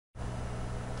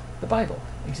The Bible.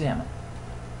 Examine.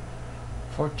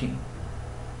 14.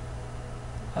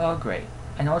 Oh, great.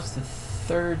 I know it's the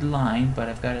third line, but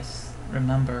I've got to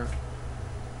remember...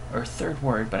 Or third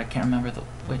word, but I can't remember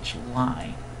which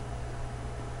line.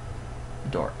 The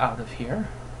door out of here.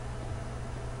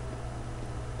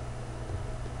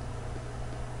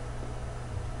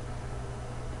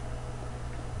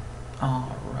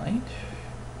 Alright.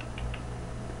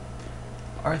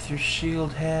 Arthur's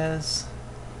shield has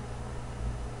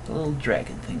the little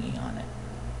dragon thingy on it.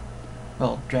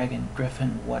 Well, dragon,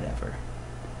 griffin, whatever.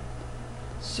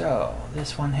 So,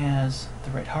 this one has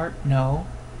the red heart? No.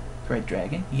 The red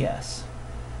dragon? Yes.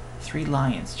 3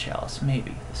 lions chalice?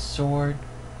 Maybe. The sword,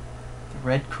 the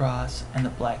red cross, and the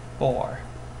black boar.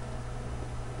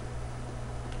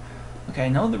 Okay, I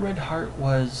know the red heart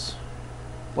was...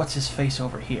 What's his face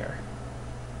over here?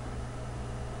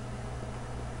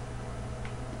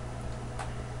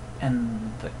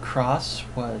 And the cross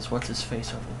was what's his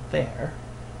face over there.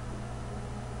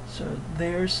 So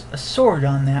there's a sword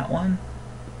on that one.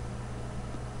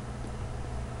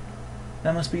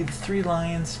 That must be the 3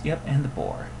 lions, yep, and the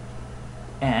boar.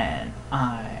 And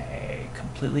I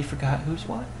completely forgot who's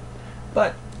what.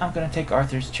 But I'm going to take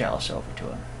Arthur's chalice over to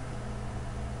him.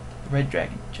 The red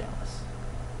dragon chalice.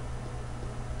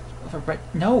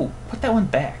 No! Put that one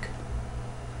back.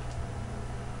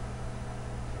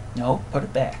 No, put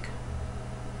it back.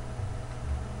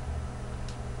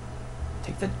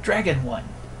 Take the dragon one.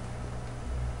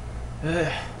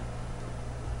 Ugh.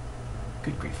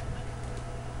 Good grief.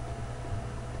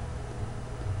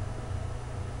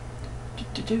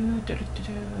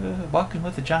 Walking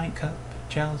with a giant cup,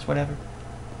 chalice, whatever.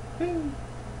 Woo.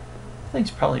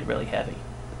 Thing's probably really heavy.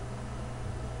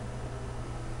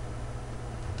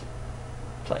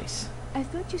 Place. I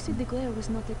thought you said the glare was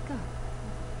not a cup.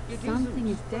 Something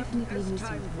is definitely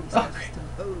missing. Oh,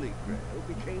 the Holy Grail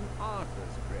became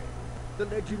Arthur's Grail. The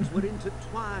legends were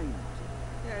intertwined.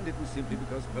 And it was simply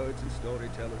because poets and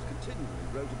storytellers continually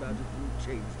wrote about it and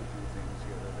changed a few things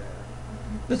here or there.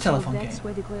 The telephone game. That's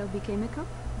where the grail became a cup?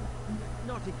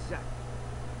 Not exactly.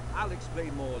 I'll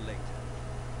explain more later.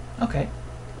 Okay.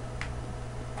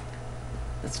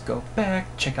 Let's go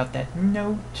back, check out that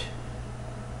note.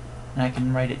 And I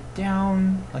can write it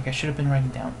down, like I should have been writing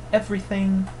down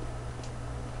everything.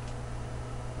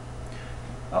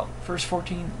 Oh, verse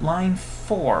 14, line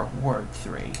 4, word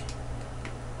 3.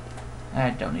 I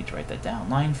don't need to write that down.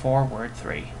 Line 4, word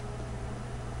 3.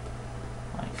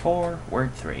 Line 4,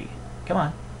 word 3. Come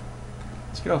on.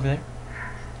 Let's get over there.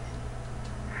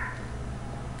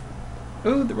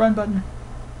 Ooh, the run button.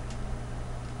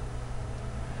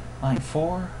 Line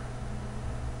 4.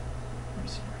 Let me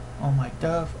see. Oh, my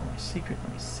dove. Oh, my secret.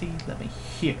 Let me see. Let me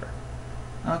hear.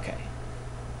 Okay.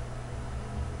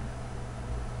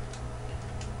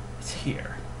 It's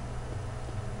here.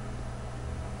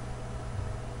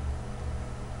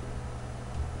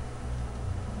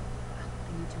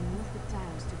 I need to move the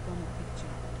tiles to form a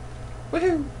picture.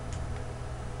 Woohoo!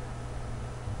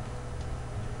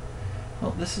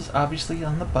 Well, this is obviously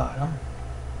on the bottom.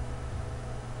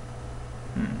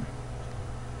 I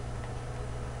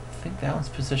think that one's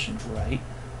positioned right.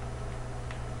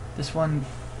 This one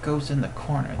goes in the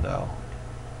corner, though.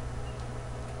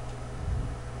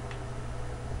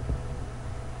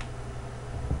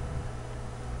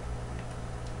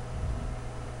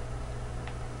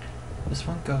 This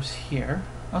one goes here.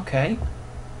 Okay.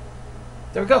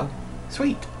 There we go.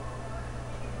 Sweet.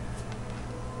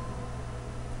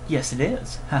 Yes, it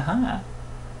is. Haha.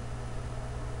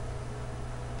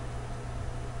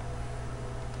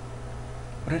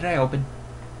 What did I open?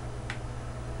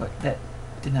 What? That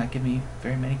did not give me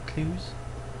very many clues.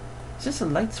 Is this a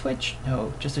light switch?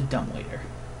 No, just a dumbwaiter.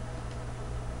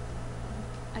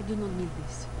 I do not need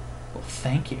this. Well,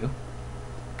 thank you.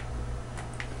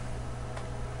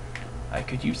 I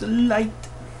could use a light.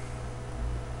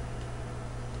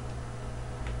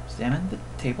 Examine the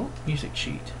table. Music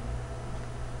sheet.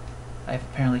 I have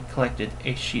apparently collected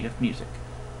a sheet of music.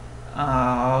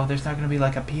 Oh, there's not going to be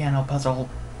like a piano puzzle.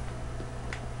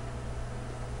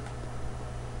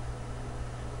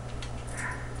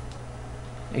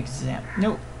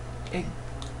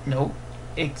 No.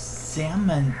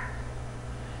 Examine.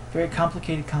 Very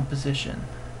complicated composition.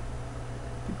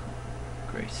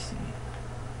 Gracie.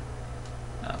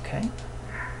 Okay.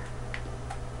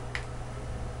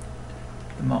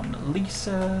 The Mona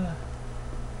Lisa.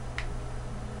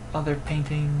 Other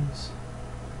paintings.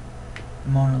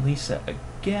 The Mona Lisa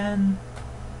again.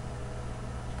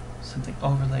 Something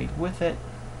overlaid with it.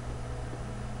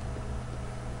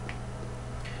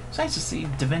 It's nice to see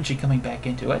DaVinci coming back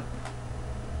into it.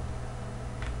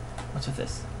 What's with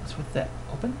this? What's with that?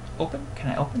 Open? Open? Can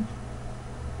I open?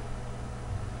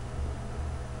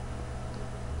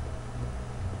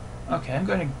 Okay, I'm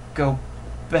going to go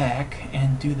back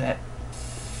and do that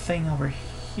thing over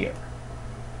here.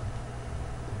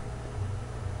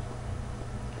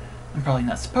 I'm probably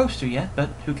not supposed to yet, but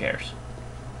who cares?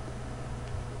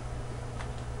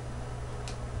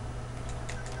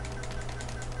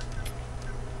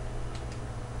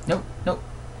 Nope, nope.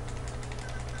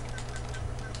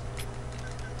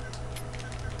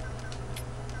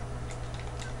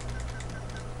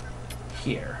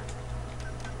 Here.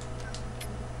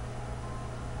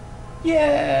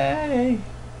 Yay!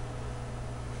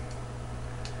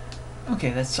 Okay,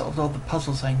 that solved all the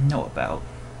puzzles I know about.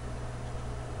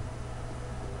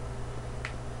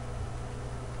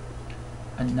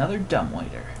 Another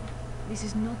dumbwaiter. This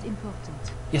is not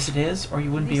important. Yes, it is, or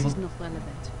you wouldn't be This able. is not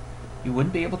relevant. You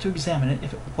wouldn't be able to examine it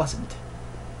if it wasn't.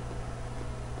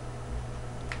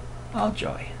 Oh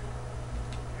joy.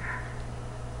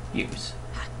 Use.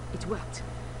 Ha, it worked.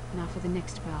 Now for the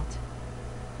next part.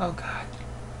 Oh god.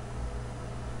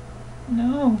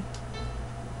 No.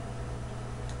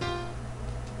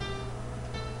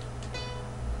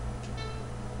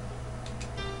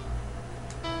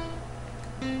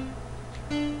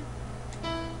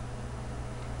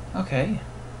 Okay.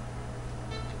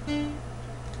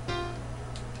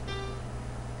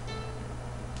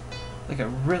 Like a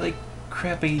really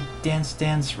crappy Dance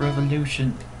Dance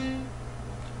Revolution.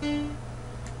 The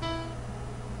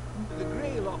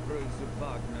Grail operas of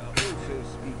Wagner also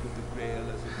speak of the Grail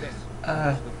as a vessel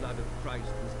in which the blood of Christ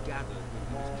was gathered when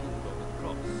he was killed on the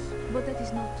cross. But that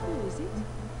is not true, is it?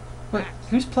 Wait,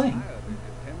 who's playing? Entirely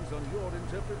depends on your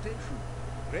interpretation.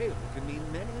 Grail can mean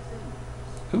many things.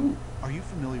 Who? Are you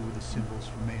familiar with the symbols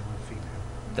for male and female?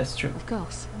 That's true. Of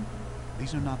course.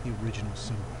 These are not the original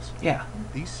symbols. Yeah.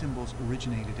 These symbols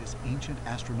originated as ancient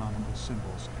astronomical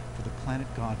symbols for the planet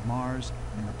god Mars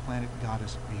and the planet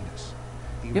goddess Venus.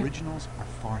 The Yep. originals are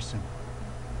far simpler.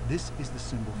 This is the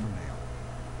symbol for male,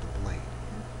 the blade.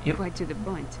 Yep. Quite to the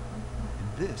point.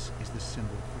 And this is the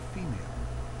symbol for female,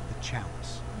 the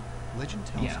chalice. Legend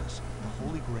tells Yeah. us the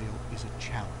Holy Grail is a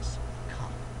chalice, a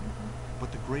cup.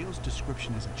 But the Grail's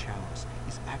description as a chalice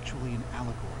is actually an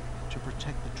allegory to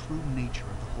protect the true nature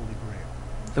of the Holy Grail.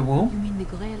 The You womb? mean the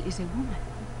Grail is a woman?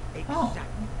 Oh.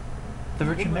 Exactly. The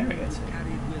Virgin Woman Mary, I'd who say.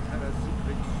 carried with her a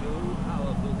secret so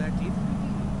powerful that if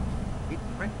revealed, it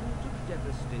threatened to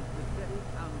devastate the very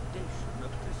foundation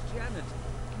of Christianity.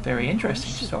 Very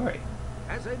interesting story.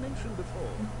 As I mentioned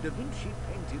before, DaVinci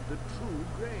painted the true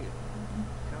Grail.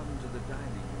 Come to the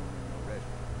dining room in your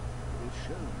restaurant. We'll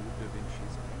show you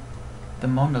DaVinci's painting. The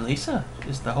Mona Lisa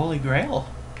is the Holy Grail.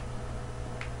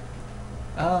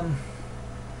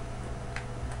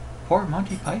 Poor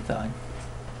Monty Python.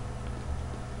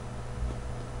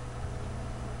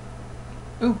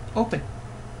 Ooh, open.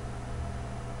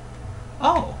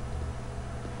 Oh!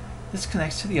 This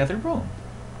connects to the other room.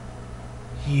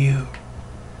 You.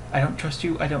 I don't trust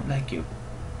you, I don't like you.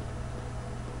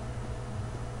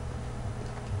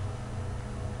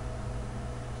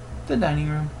 The dining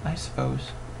room, I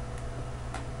suppose.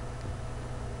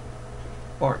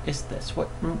 Or is this? What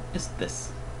room is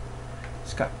this?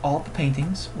 It's got all the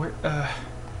paintings. Where,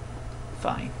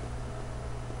 fine.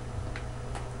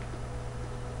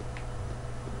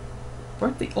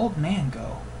 Where'd the old man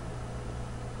go?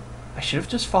 I should have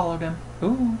just followed him.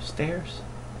 Ooh, stairs.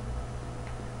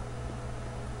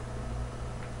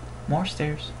 More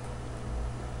stairs.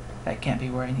 That can't be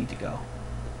where I need to go.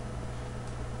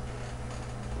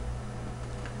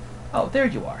 Oh, there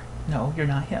you are. No, you're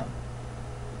not him.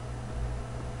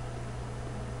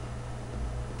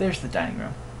 There's the dining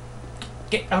room.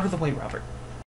 Get out of the way, Robert.